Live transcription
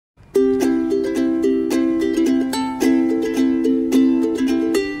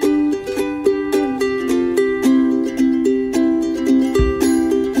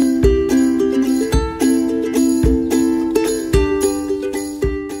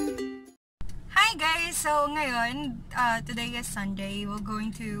guys! So ngayon, today is Sunday. We're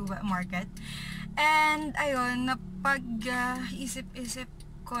going to wet market. And ayun, napag-isip-isip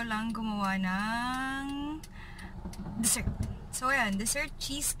ko lang gumawa ng dessert. So ayun, dessert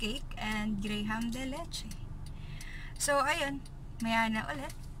cheesecake and Graham De Leche. So ayun, maya na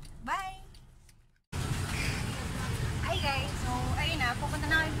ulit. Bye! Hi guys! So ayun na, pupunta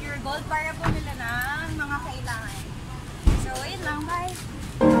na kami Pure Gold para po nila ng mga kailangan. So ayun lang, bye!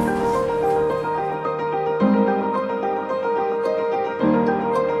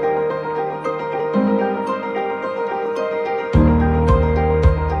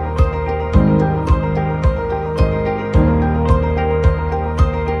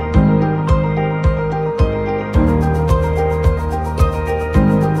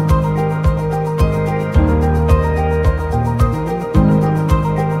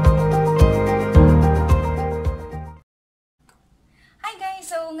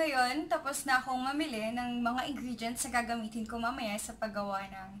 Tapos na akong mamili ng mga ingredients na gagamitin ko mamaya sa paggawa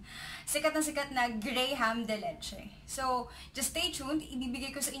ng sikat na Graham De Leche. So, just stay tuned.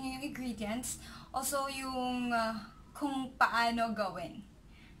 Ibibigay ko sa inyo yung ingredients. Also, yung kung paano gawin.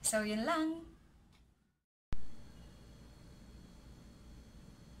 So, yun lang.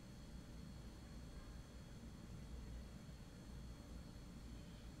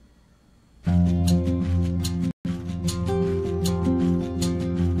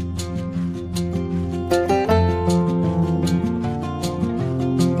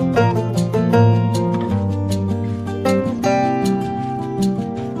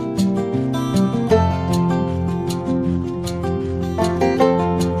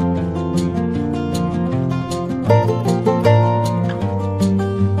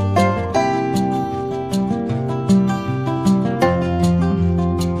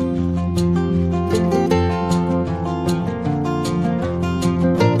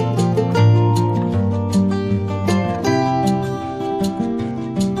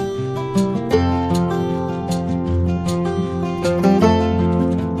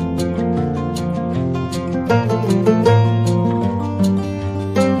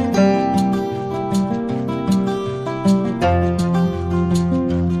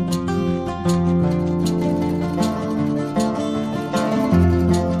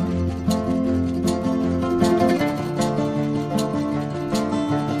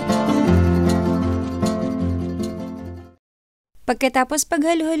 Pagkatapos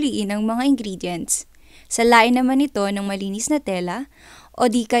paghalo-haliin ang mga ingredients, salain naman ito ng malinis na tela o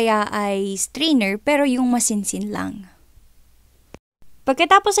di kaya ay strainer pero yung masinsin lang.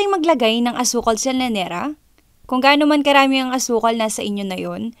 Pagkatapos ay maglagay ng asukal sa llanera, kung gaano man karami ang asukal nasa inyo na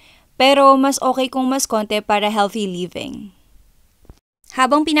yon, pero mas okay kung mas konti para healthy living.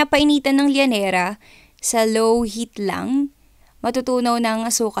 Habang pinapainitan ng llanera, sa low heat lang, matutunaw ng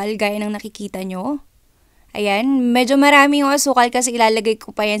asukal gaya ng nakikita nyo. Ayan, medyo marami yung asukal kasi ilalagay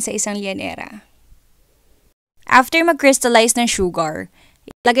ko pa yan sa isang llanera. After mag-crystallize ng sugar,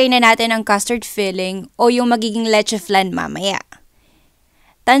 ilagay na natin ang custard filling o yung magiging leche flan mamaya.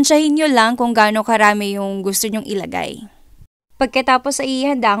 Tansyahin nyo lang kung gaano karami yung gusto nyong ilagay. Pagkatapos ay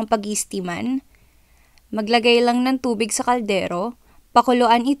ihanda ang pag-istiman, maglagay lang ng tubig sa kaldero,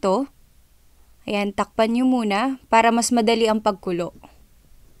 pakuluan ito. Ayan, takpan nyo muna para mas madali ang pagkulo.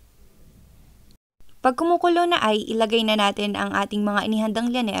 Pag kumukulo na ay ilagay na natin ang ating mga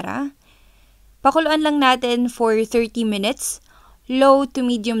inihandang llanera. Pakuluan lang natin for 30 minutes, low to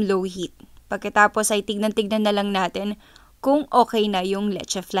medium-low heat. Pagkatapos ay tignan-tignan na lang natin kung okay na yung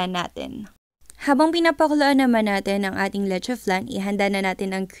leche flan natin. Habang pinapakuluan naman natin ang ating leche flan, ihanda na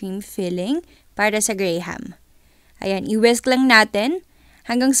natin ang cream filling para sa Graham. Ayan, i-whisk lang natin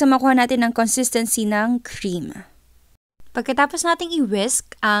hanggang sa makuha natin ang consistency ng cream. Pagkatapos nating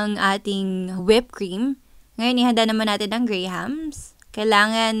i-whisk ang ating whipped cream, ngayon ihanda naman natin ang Grahams.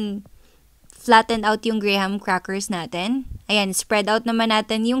 Kailangan flatten out yung Graham crackers natin. Ayan, spread out naman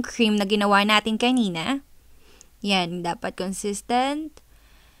natin yung cream na ginawa natin kanina. Yan, dapat consistent.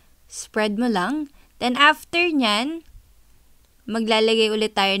 Spread mo lang. Then after nyan, maglalagay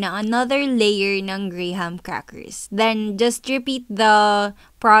ulit tayo ng another layer ng Graham crackers. Then just repeat the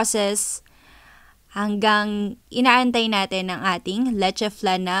process hanggang inaantay natin ang ating leche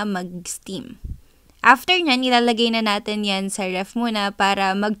flan na mag-steam. After nyan, ilalagay na natin yan sa ref muna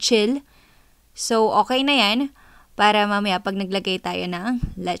para mag-chill. So, okay na yan para mamaya pag naglagay tayo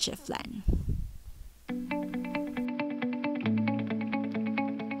ng leche flan.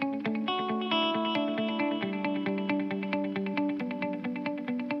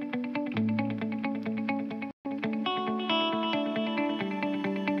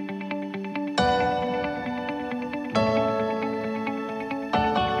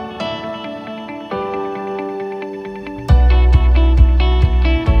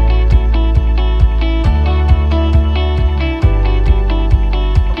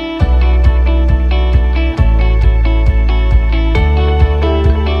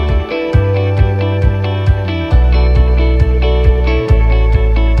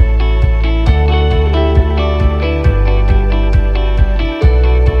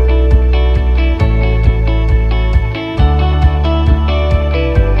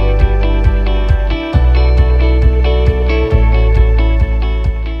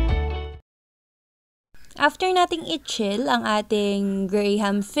 After nating i-chill ang ating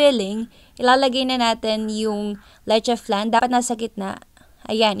Graham filling, ilalagay na natin yung Leche Flan. Dapat nasa gitna.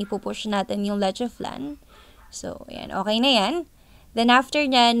 Ayan, ipupush natin yung Leche Flan. So, ayan, okay na yan. Then after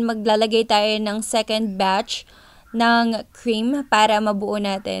nyan, maglalagay tayo ng second batch ng cream para mabuo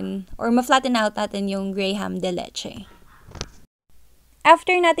natin or ma-flatten out natin yung Graham De Leche.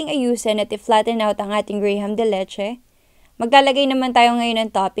 After nating ayusin at i-flatten out ang ating Graham De Leche, maglalagay naman tayo ngayon ng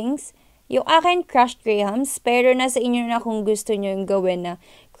toppings. Yung akin, crushed grahams, pero nasa inyo na kung gusto nyo yung gawin na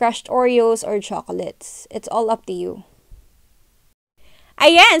crushed Oreos or chocolates. It's all up to you.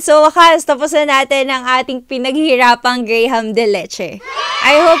 Ayan, so wakas, tapos na natin ang ating pinaghihirapang Graham De Leche.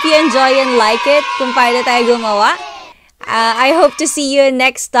 I hope you enjoy and like it kung paano tayo gumawa. I hope to see you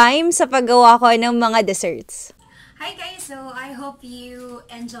next time sa paggawa ko ng mga desserts. Hi guys, so I hope you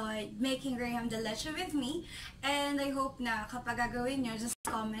enjoyed making Graham De Leche with me, and I hope na kapag gagawin nyo, just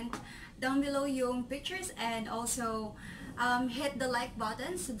comment down below yung pictures and also hit the like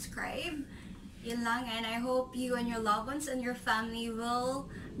button, subscribe, yun lang, and I hope you and your loved ones and your family will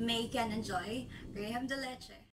make and enjoy Graham De Leche.